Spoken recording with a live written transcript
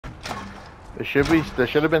There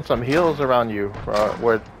should have been some heals around you.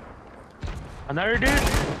 Where? Another dude?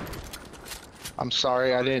 I'm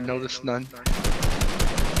sorry, I didn't notice none.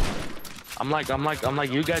 I'm like,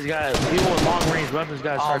 you guys got people with long range weapons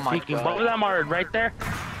gotta start peeking. God. Both of them are right there.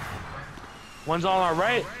 One's on our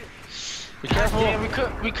right. Be careful. Yeah,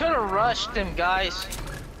 we could have rushed them, guys.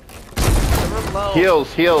 We're low.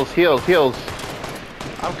 Heals.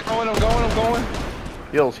 I'm going.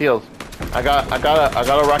 Heals. I got a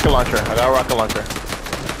rocket launcher.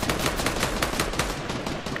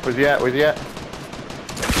 Where's he at?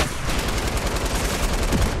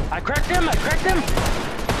 I cracked him.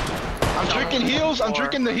 I'm drinking heals. I'm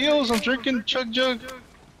drinking chug jug.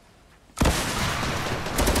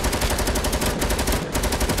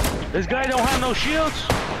 This guy don't have no shields.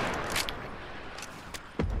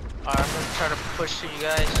 Alright, I'm gonna try to push to you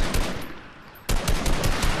guys.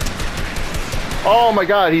 Oh my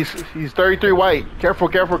God, he's 33 white. Careful,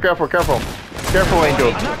 Angel.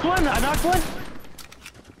 I knocked one.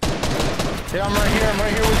 Yeah, I'm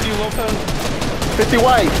right here with you, Lopez. 50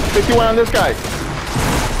 white. 51 on this guy.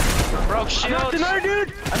 Broke I shields. knocked another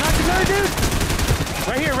dude.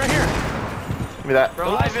 Right here. Give me that. The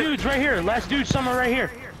last dude's right here. Last dude somewhere right here.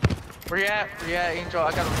 Where you at, Angel?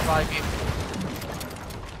 I gotta revive you.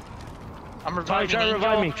 I'm reviving Try to Angel.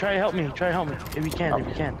 revive me. Try to help me. If you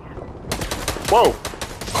can. Whoa.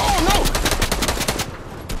 Oh no!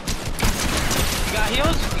 You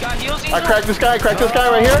got heals, Angel? I cracked this guy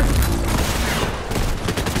right here.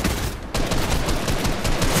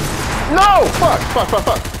 No! Fuck.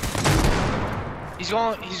 He's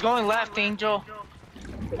going left, Angel.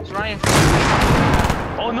 He's running.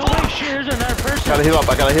 Oh no way! Shit, there's another person. I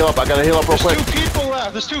gotta heal up real quick.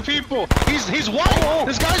 There's two people. He's white.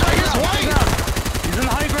 This guy's right here. He's white. He's in the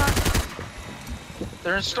high ground.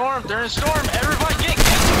 They're in storm. Everybody get to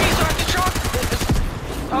me so I can shock.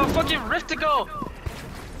 Oh, fucking Rift to go.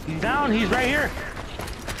 He's down. He's right here.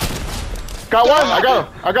 Got one. I got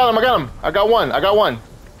him. I got one.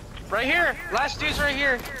 Right here. Last dude's right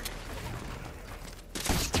here.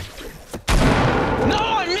 No,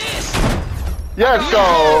 I missed. Let's go.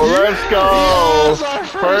 Yes, our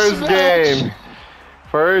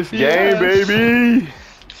First game, baby.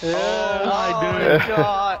 Yeah. Oh my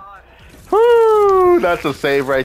God. Woo! That's a save right